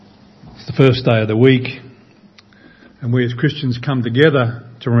It's the first day of the week, and we as Christians come together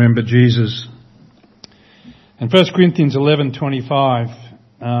to remember Jesus. And 1 Corinthians 11:25,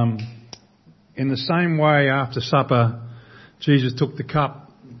 in the same way after supper, Jesus took the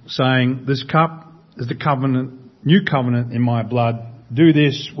cup, saying, "This cup is the covenant, new covenant in my blood. Do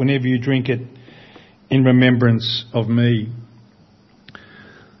this whenever you drink it in remembrance of me."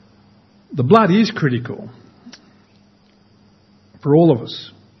 The blood is critical for all of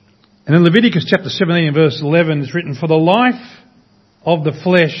us. And in Leviticus chapter 17 and verse 11 it's written, "For the life of the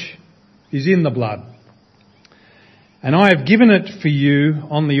flesh is in the blood. And I have given it for you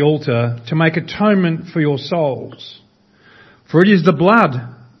on the altar to make atonement for your souls. For it is the blood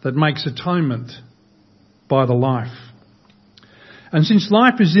that makes atonement by the life." And since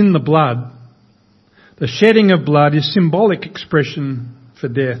life is in the blood, the shedding of blood is symbolic expression for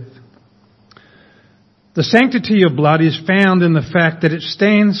death. The sanctity of blood is found in the fact that it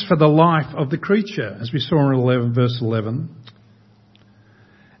stands for the life of the creature, as we saw in verse 11.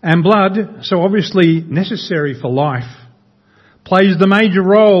 And blood, so obviously necessary for life, plays the major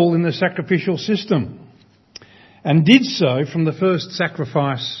role in the sacrificial system, and did so from the first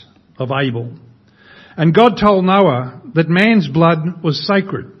sacrifice of Abel. And God told Noah that man's blood was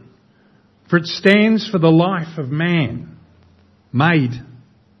sacred, for it stands for the life of man, made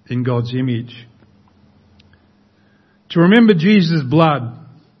in God's image. To remember Jesus' blood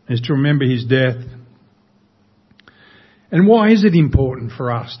is to remember his death. And why is it important for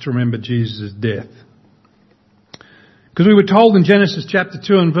us to remember Jesus' death? Because we were told in Genesis chapter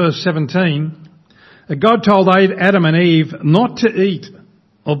 2 and verse 17 that God told Adam and Eve not to eat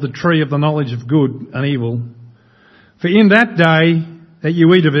of the tree of the knowledge of good and evil, for in that day that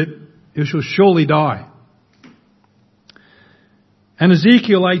you eat of it, you shall surely die. And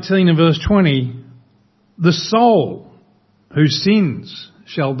Ezekiel 18 and verse 20, "The soul whose sins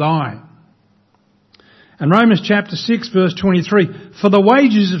shall die." And Romans chapter 6 verse 23, "For the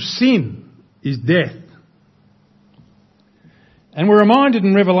wages of sin is death." And we're reminded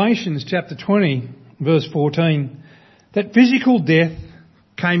in Revelations chapter 20 verse 14 that physical death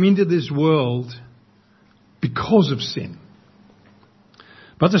came into this world because of sin.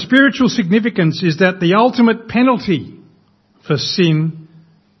 But the spiritual significance is that the ultimate penalty for sin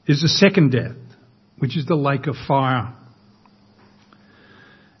is the second death, which is the lake of fire.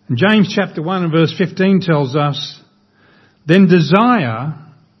 And James chapter 1 and verse 15 tells us, "Then desire,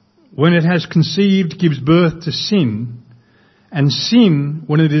 when it has conceived, gives birth to sin, and sin,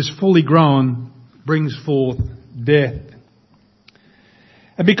 when it is fully grown, brings forth death."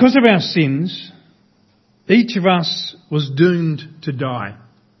 And because of our sins, each of us was doomed to die.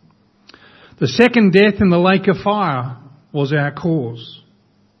 The second death in the lake of fire was our cause.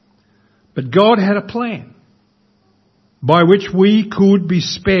 But God had a plan by which we could be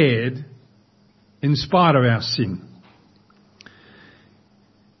spared in spite of our sin.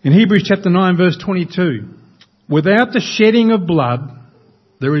 In Hebrews chapter 9 verse 22, "Without the shedding of blood,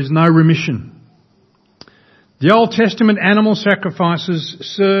 there is no remission." The Old Testament animal sacrifices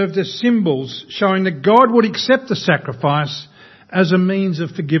served as symbols showing that God would accept the sacrifice as a means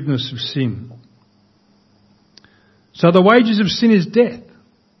of forgiveness of sin. So the wages of sin is death.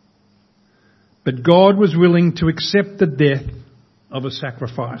 But God was willing to accept the death of a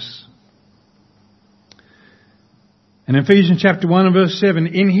sacrifice. And in Ephesians chapter 1 and verse 7,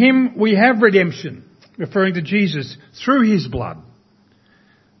 "In him we have redemption," referring to Jesus, "through his blood,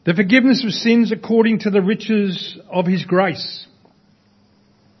 the forgiveness of sins according to the riches of his grace."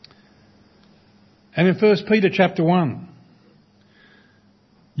 And in 1 Peter chapter 1,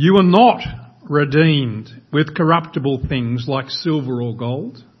 "You are not redeemed with corruptible things like silver or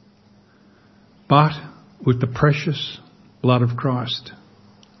gold, but with the precious blood of Christ,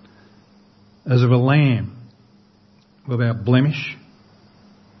 as of a lamb without blemish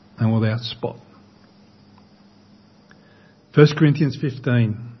and without spot." 1 Corinthians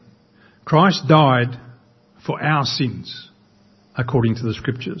 15. Christ died for our sins according to the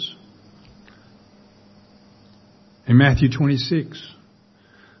Scriptures. In Matthew 26.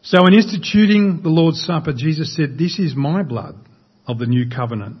 "So in instituting the Lord's Supper, Jesus said, 'This is my blood of the new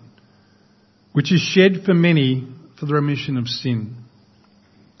covenant, which is shed for many for the remission of sin.'"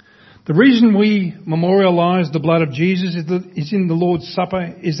 The reason we memorialise the blood of Jesus is in the Lord's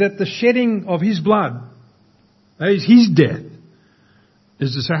Supper is that the shedding of his blood, that is his death,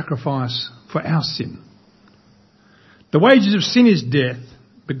 is the sacrifice for our sin. The wages of sin is death,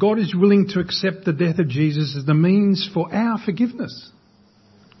 but God is willing to accept the death of Jesus as the means for our forgiveness,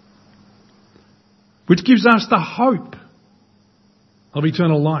 which gives us the hope of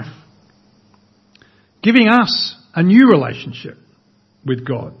eternal life, giving us a new relationship with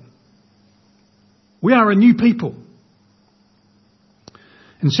God. We are a new people.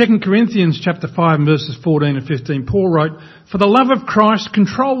 In 2 Corinthians chapter 5 and verses 14 and 15, Paul wrote, "For the love of Christ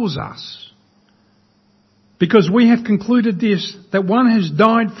controls us, because we have concluded this, that one has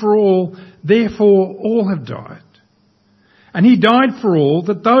died for all, therefore all have died. And he died for all,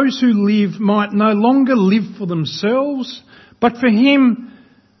 that those who live might no longer live for themselves, but for him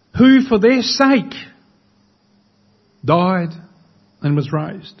who for their sake died and was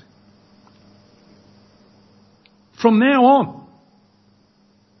raised." From now on,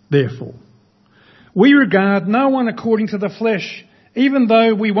 therefore, we regard no one according to the flesh. Even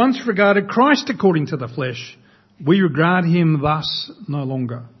though we once regarded Christ according to the flesh, we regard him thus no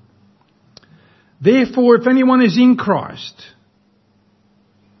longer. Therefore, if anyone is in Christ,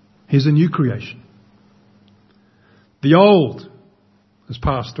 he's a new creation. The old has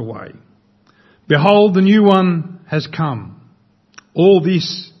passed away. Behold, the new one has come. All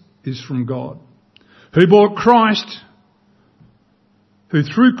this is from God, who brought Christ, who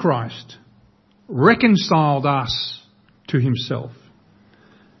through Christ reconciled us to himself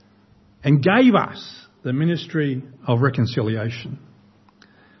and gave us the ministry of reconciliation.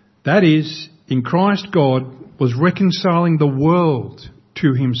 That is, in Christ God was reconciling the world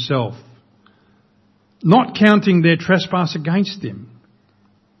to himself, not counting their trespass against him,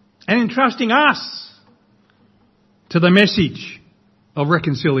 and entrusting us to the message of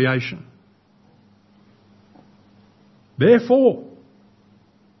reconciliation. Therefore,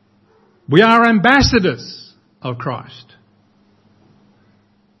 we are ambassadors of Christ,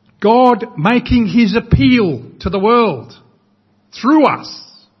 God making his appeal to the world through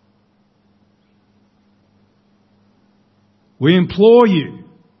us. We implore you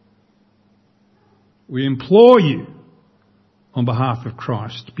on behalf of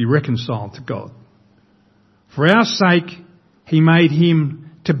Christ, be reconciled to God. For our sake, he made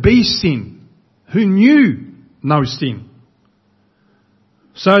him to be sin, who knew no sin,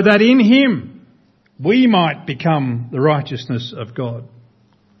 so that in him we might become the righteousness of God.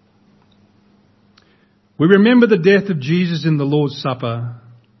 We remember the death of Jesus in the Lord's Supper,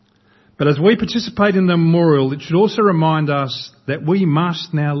 but as we participate in the memorial, it should also remind us that we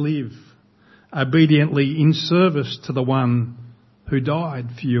must now live obediently in service to the one who died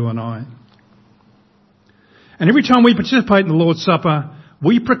for you and I. And every time we participate in the Lord's Supper,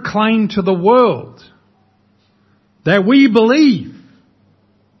 we proclaim to the world that we believe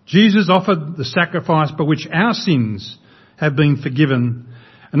Jesus offered the sacrifice by which our sins have been forgiven,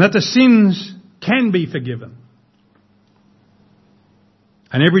 and that the sins can be forgiven.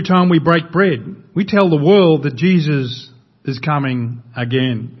 And every time we break bread, we tell the world that Jesus is coming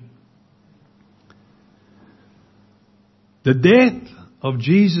again. The death of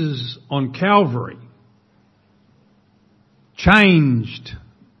Jesus on Calvary changed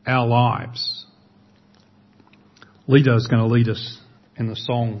our lives. Lita is going to lead us in the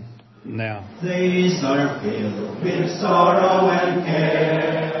song now. These are filled with sorrow and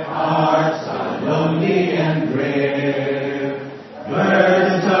care, hearts are lonely and drear,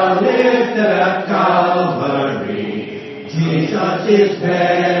 burdens are lifted at Calvary, Jesus is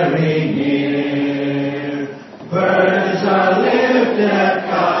very near. Burdens are lifted at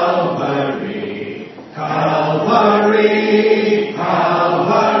Calvary, Calvary,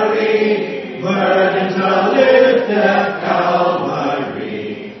 Calvary, burdens are lifted at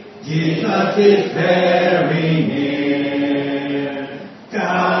Calvary, Jesus is very near.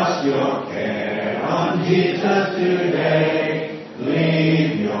 Cast your care on Jesus today,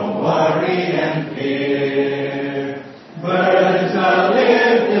 leave your worry and fear. Burdens are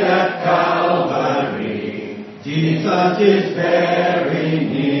lifted at Calvary, Jesus is very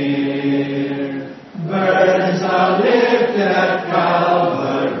near. Burdens are lifted at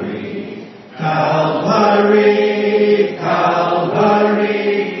Calvary, Calvary,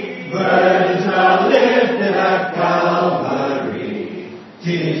 Calvary, burdens are lifted at Calvary,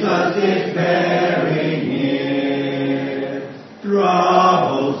 Jesus is very near.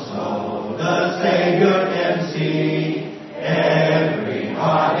 Troubled soul, the Savior can see every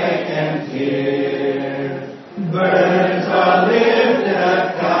heartache and tear. Burdens are lifted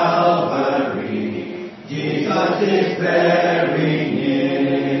at Calvary, Jesus is very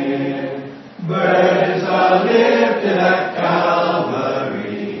near. Burdens are lifted at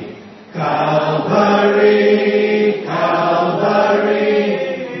Calvary, Calvary, Calvary,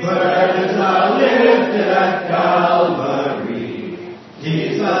 burdens are lifted at Calvary,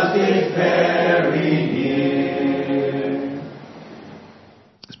 Jesus is very near.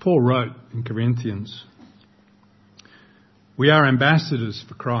 As Paul wrote in Corinthians, we are ambassadors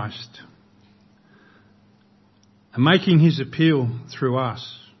for Christ, and making his appeal through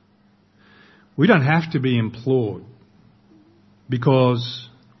us. We don't have to be implored because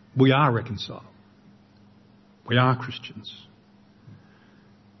we are reconciled. We are Christians.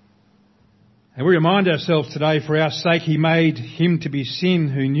 And we remind ourselves today, for our sake he made him to be sin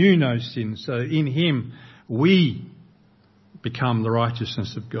who knew no sin, so in him we become the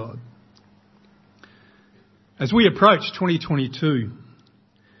righteousness of God. As we approach 2022,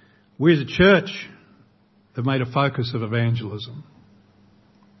 we as a church have made a focus of evangelism.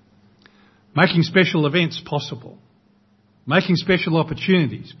 Making special events possible. Making special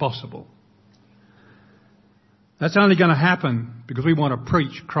opportunities possible. That's only going to happen because we want to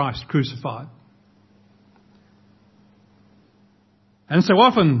preach Christ crucified. And so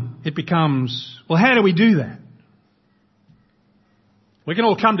often it becomes, well, how do we do that? We can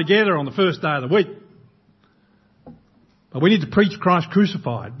all come together on the first day of the week. But we need to preach Christ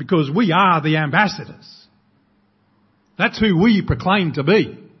crucified because we are the ambassadors. That's who we proclaim to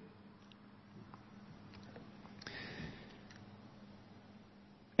be.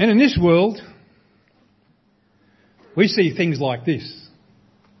 And in this world, we see things like this.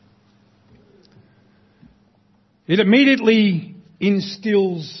 It immediately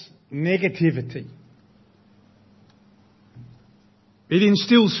instills negativity. It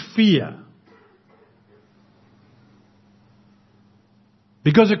instills fear.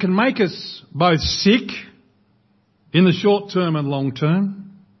 Because it can make us both sick in the short term and long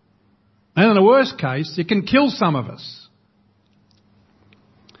term. And in the worst case, it can kill some of us.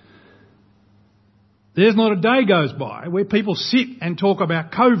 There's not a day goes by where people sit and talk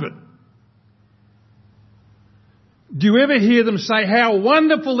about COVID. Do you ever hear them say how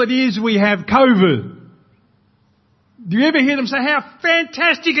wonderful it is we have COVID? Do you ever hear them say how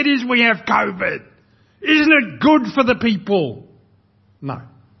fantastic it is we have COVID? Isn't it good for the people? No.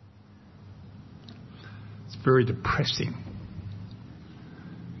 It's very depressing.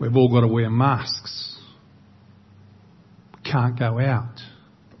 We've all got to wear masks. We can't go out.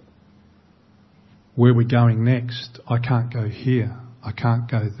 Where are we going next? I can't go here. I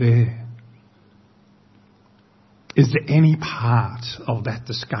can't go there. Is there any part of that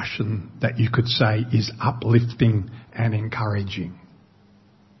discussion that you could say is uplifting and encouraging?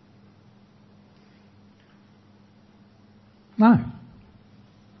 No.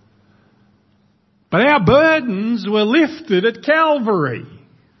 But our burdens were lifted at Calvary.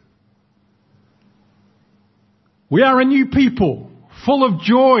 We are a new people, full of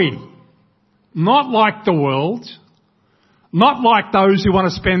joy, not like the world, not like those who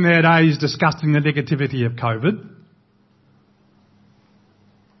want to spend their days discussing the negativity of COVID.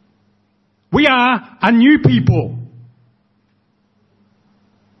 We are a new people.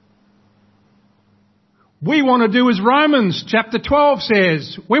 We want to do as Romans chapter 12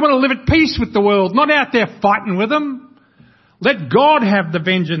 says. We want to live at peace with the world, not out there fighting with them. Let God have the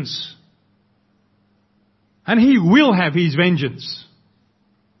vengeance. And he will have his vengeance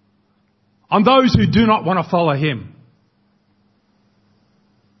on those who do not want to follow him.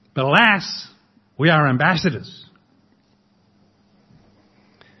 But alas, we are ambassadors.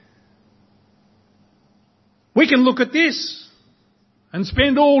 We can look at this and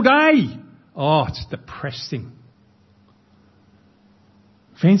spend all day. Oh, it's depressing.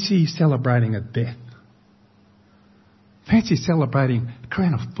 Fancy celebrating a death. Fancy celebrating a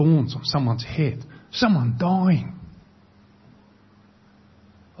crown of thorns on someone's head. Someone dying.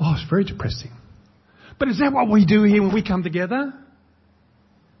 Oh, it's very depressing. But is that what we do here when we come together?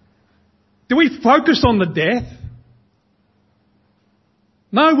 Do we focus on the death?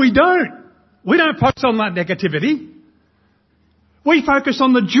 No, we don't. We don't focus on that negativity. We focus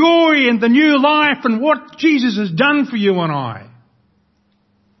on the joy and the new life and what Jesus has done for you and I.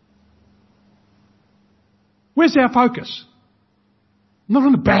 Where's our focus? Not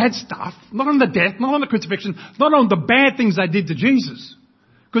on the bad stuff, not on the death, not on the crucifixion, not on the bad things they did to Jesus.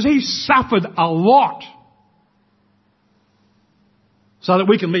 Because he suffered a lot so that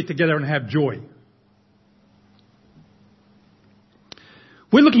we can meet together and have joy.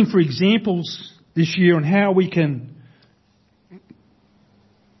 We're looking for examples this year on how we can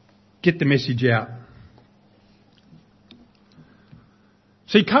get the message out.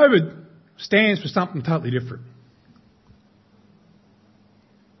 See, COVID stands for something totally different.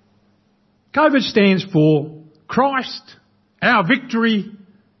 COVID stands for Christ, our victory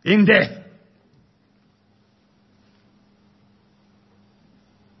in death.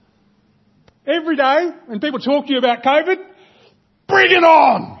 Every day when people talk to you about COVID, bring it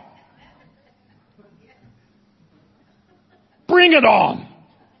on! Bring it on!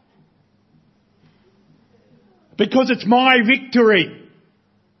 Because it's my victory.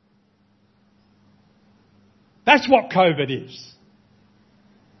 That's what COVID is.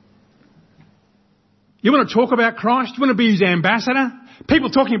 You want to talk about Christ? You want to be His ambassador? People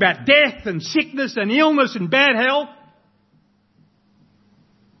talking about death and sickness and illness and bad health.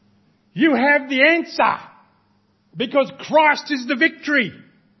 You have the answer. Because Christ is the victory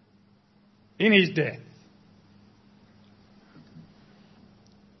in His death.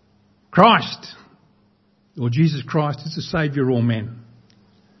 Christ, or Jesus Christ, is the Saviour of all men.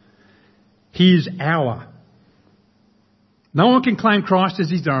 He is our. No one can claim Christ as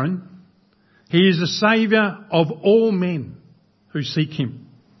his own. He is the Saviour of all men who seek Him.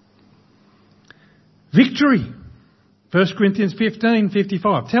 Victory. 1 Corinthians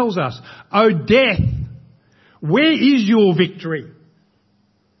 15:55 tells us, O death, where is your victory?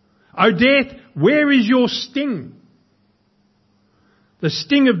 O death, where is your sting? The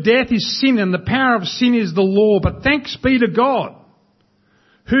sting of death is sin, and the power of sin is the law. But thanks be to God,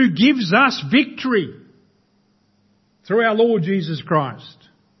 who gives us victory through our Lord Jesus Christ.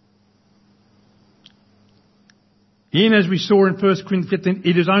 As we saw in 1 Corinthians 15,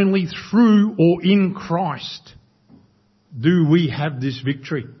 it is only through or in Christ do we have this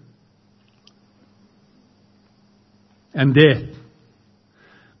victory. And death.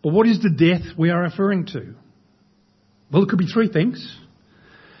 But what is the death we are referring to? Well, it could be three things.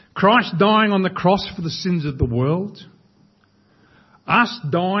 Christ dying on the cross for the sins of the world. Us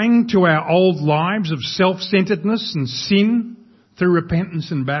dying to our old lives of self-centeredness and sin through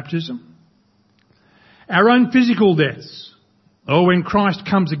repentance and baptism. Our own physical deaths. Or when Christ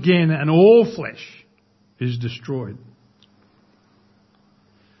comes again and all flesh is destroyed.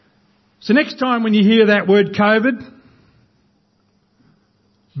 So next time when you hear that word COVID,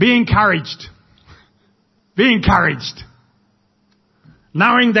 be encouraged. Be encouraged.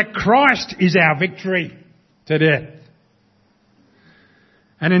 Knowing that Christ is our victory to death.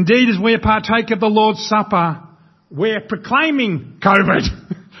 And indeed, as we partake of the Lord's Supper, we're proclaiming COVID.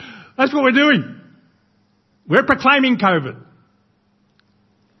 That's what we're doing. We're proclaiming COVID.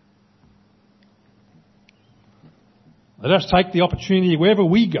 Let us take the opportunity wherever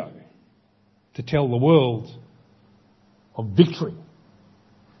we go to tell the world of victory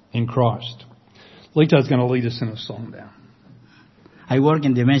in Christ. Lito's going to lead us in a song now. I work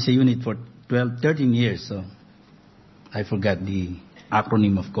in dementia unit for 13 years, so I forgot the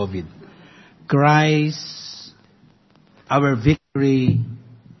acronym of COVID. Christ, our victory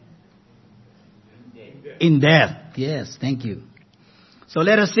in death. Yes, thank you. So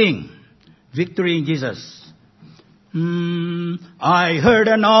let us sing Victory in Jesus. I heard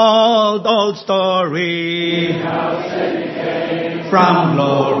an old story from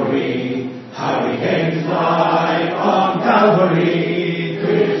glory, how He gave His life on Calvary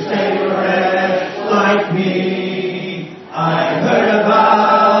to save a wretch like me. I heard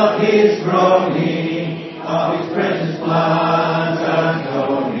about His groaning, of His precious blood's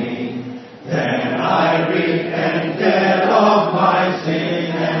atoning. Then I repented of my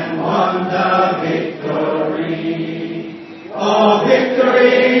sin and won the victory. Oh,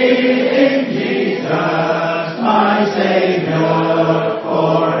 victory in Jesus, my Savior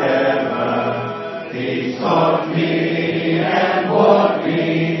forever. He sought me and bought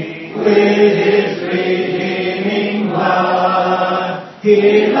me with His redeeming blood.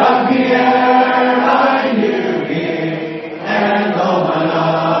 He loved me ere I knew Him, and all my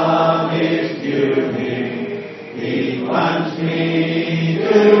love is due Him. He plunged me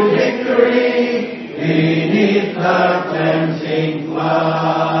to victory beneath the cleansing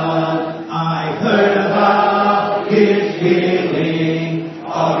flood. I heard about His healing,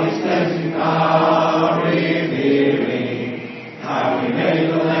 of His cleansing power revealing, how He made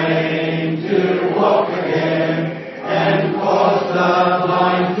the lame to walk again, and caused the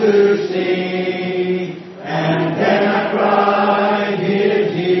blind to see. And then I cried, Dear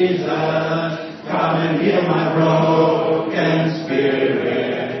Jesus, come and heal my broken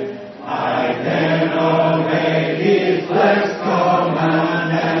spirit. I then obeyed His blessed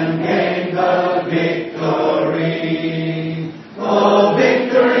command and gained the victory. Oh,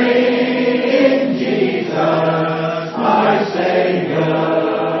 victory in Jesus, my Savior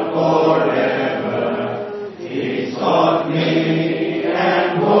forever. He sought me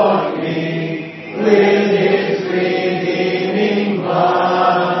and bought me with His redeeming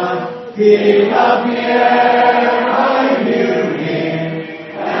blood. He loved me ere I knew Him,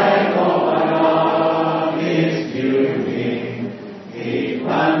 and all my love is due Him. He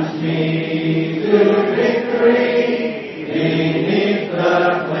plunged me to victory beneath the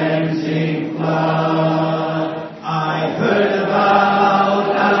cleansing flood. I heard about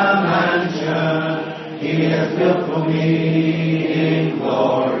a mansion He has built for me in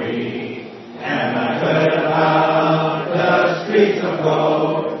glory, and I heard about the streets of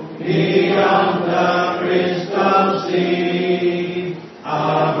gold beyond the sing,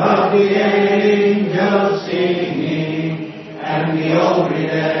 above the angels singing, and the old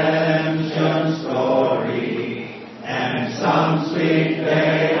redemption story. And some sweet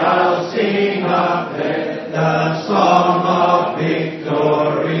day I'll sing up there the song of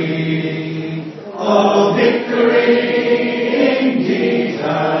victory. Oh, victory in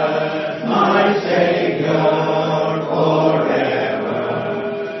Jesus, my Savior forever.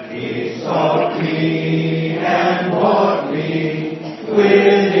 He sought me and bought me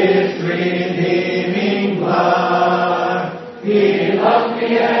with His redeeming blood. He loved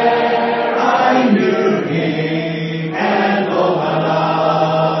me ere I knew Him, and oh, my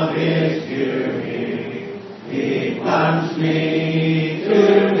love is to Him. He plunged me to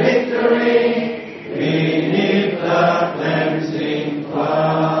victory beneath the cleansing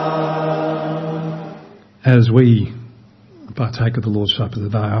flood. As we partake of the Lord's Supper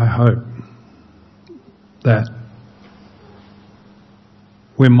today, I hope that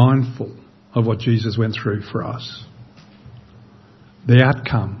we're mindful of what Jesus went through for us, the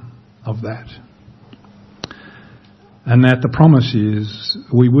outcome of that, and that the promise is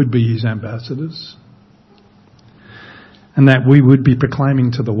we would be His ambassadors, and that we would be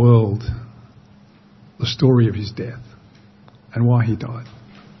proclaiming to the world the story of His death and why He died,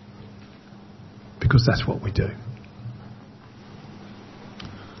 because that's what we do.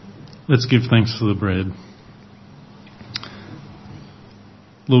 Let's give thanks for the bread.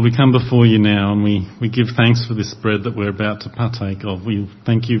 Lord, we come before you now and we give thanks for this bread that we're about to partake of. We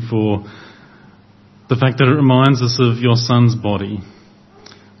thank you for the fact that it reminds us of your Son's body.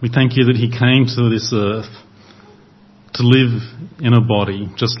 We thank you that He came to this earth to live in a body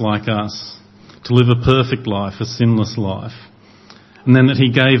just like us, to live a perfect life, a sinless life, and then that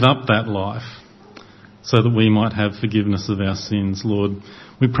He gave up that life so that we might have forgiveness of our sins. Lord,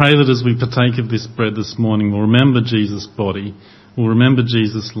 we pray that as we partake of this bread this morning, we'll remember Jesus' body, we'll remember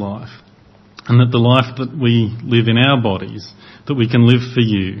Jesus' life, and that the life that we live in our bodies, that we can live for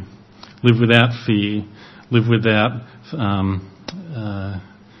you, live without fear, live without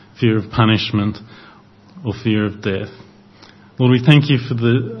fear of punishment or fear of death. Lord, we thank you for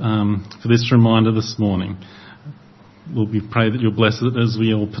this reminder this morning. Lord, we pray that you'll bless it as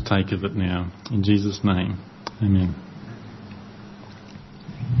we all partake of it now. In Jesus' name, amen.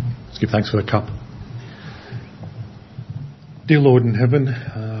 Let's give thanks for the cup. Dear Lord in heaven,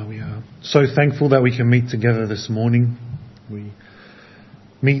 we are so thankful that we can meet together this morning. We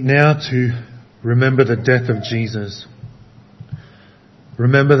meet now to remember the death of Jesus.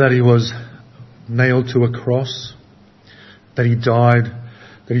 Remember that He was nailed to a cross, that He died,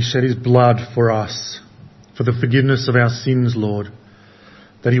 that He shed His blood for us, for the forgiveness of our sins, Lord,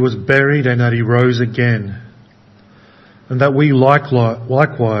 that He was buried and that He rose again, and that we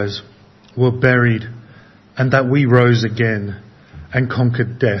likewise were buried and that we rose again and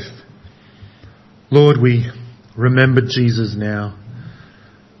conquered death. Lord, we remember Jesus now.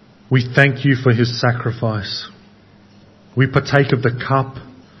 We thank you for His sacrifice. We partake of the cup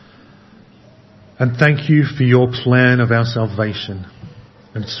and thank you for your plan of our salvation.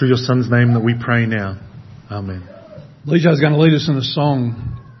 And it's through your Son's name that we pray now. Amen. Leisha is going to lead us in a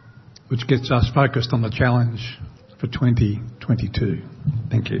song which gets us focused on the challenge for 2022.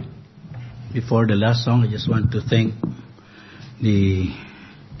 Thank you. Before the last song, I just want to thank the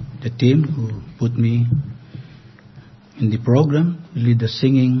team who put me in the program, lead the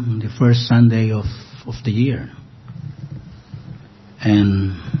singing on the first Sunday of the year.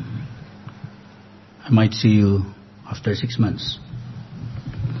 And I might see you after 6 months.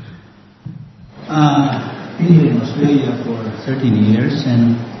 Been here in Australia for 13 years,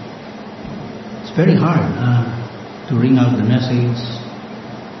 and it's very hard to ring out the message.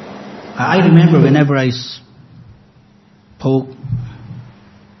 I remember whenever I spoke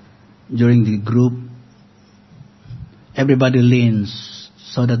during the group, everybody leans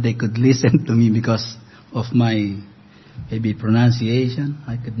so that they could listen to me because of my maybe pronunciation.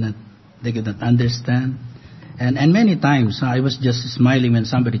 They could not understand. And many times I was just smiling when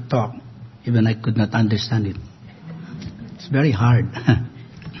somebody talked, even I could not understand it. It's very hard.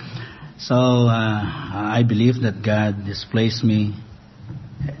 So I believe that God has placed me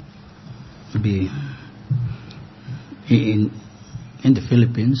to be in the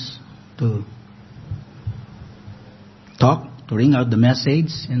Philippines to talk, to ring out the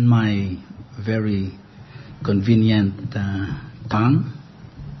message in my very convenient tongue,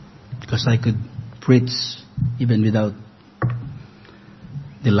 because I could preach even without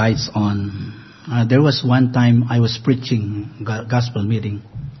the lights on. There was one time I was preaching gospel meeting.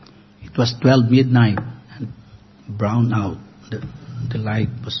 It was 12 midnight and brown out. The light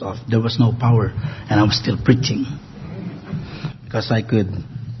was off. There was no power, and I was still preaching. because I could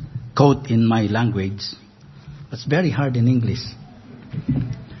quote in my language. It's very hard in English.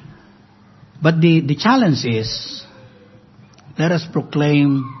 But the challenge is, let us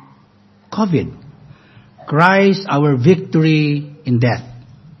proclaim COVID. Christ, our victory in death.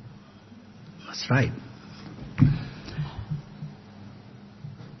 That's right.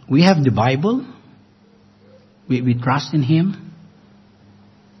 We have the Bible. We trust in Him.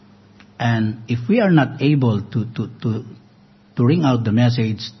 And if we are not able to ring out the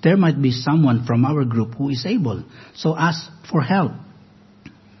message, there might be someone from our group who is able. So ask for help.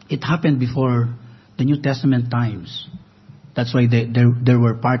 It happened before the New Testament times. That's why there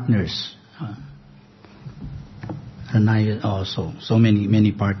were partners. And I also, so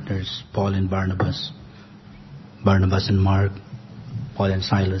many partners, Paul and Barnabas and Mark, Paul and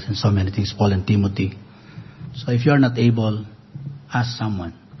Silas, and so many things, Paul and Timothy. So if you are not able, ask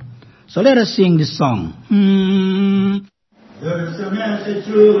someone. So let us sing this song. There's a message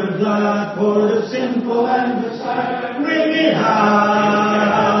true and blood for the sinful and the sad. Bring it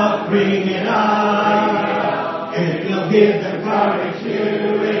out, bring it out. It will give them courage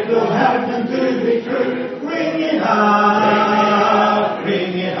here, it will help them to be true. Bring it out,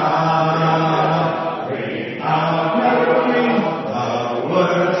 bring it out, bring it out. Never bring the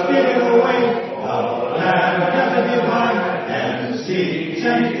word still away. The land has a divine and the sea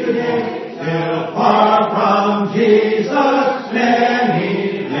sent today. Still far from Jesus, many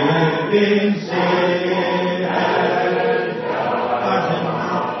live in sin and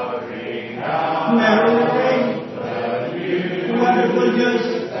narrow way, wonderful news,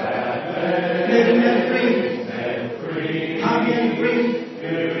 living and free, happy and free,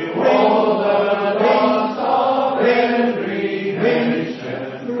 all the lost of every nation,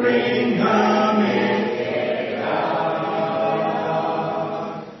 bring them in.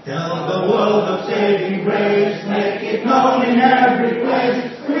 Tell the world of saving grace, make it known in every place.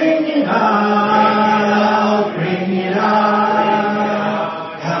 Bring it out, bring it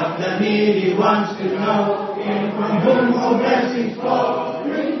out. Help the needy ones to know, in from whom all blessings flow.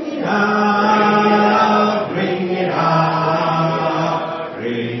 Bring it out, bring it out,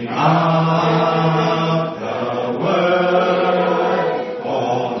 bring out the word,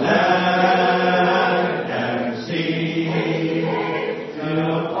 all land and sea.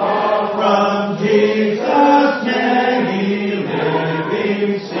 Till far from Jesus, many live in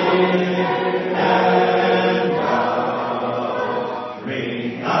sin and doubt.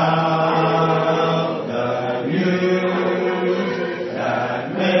 Bring out the news that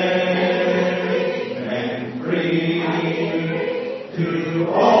makes men free. To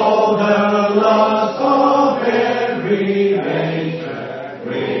all the lost of every nation,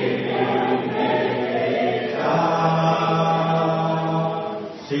 bring it out.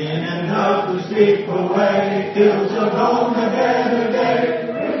 Sin and doubt to sleep away, guilt alone a better day.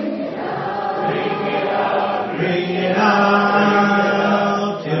 Bring it out, bring it out.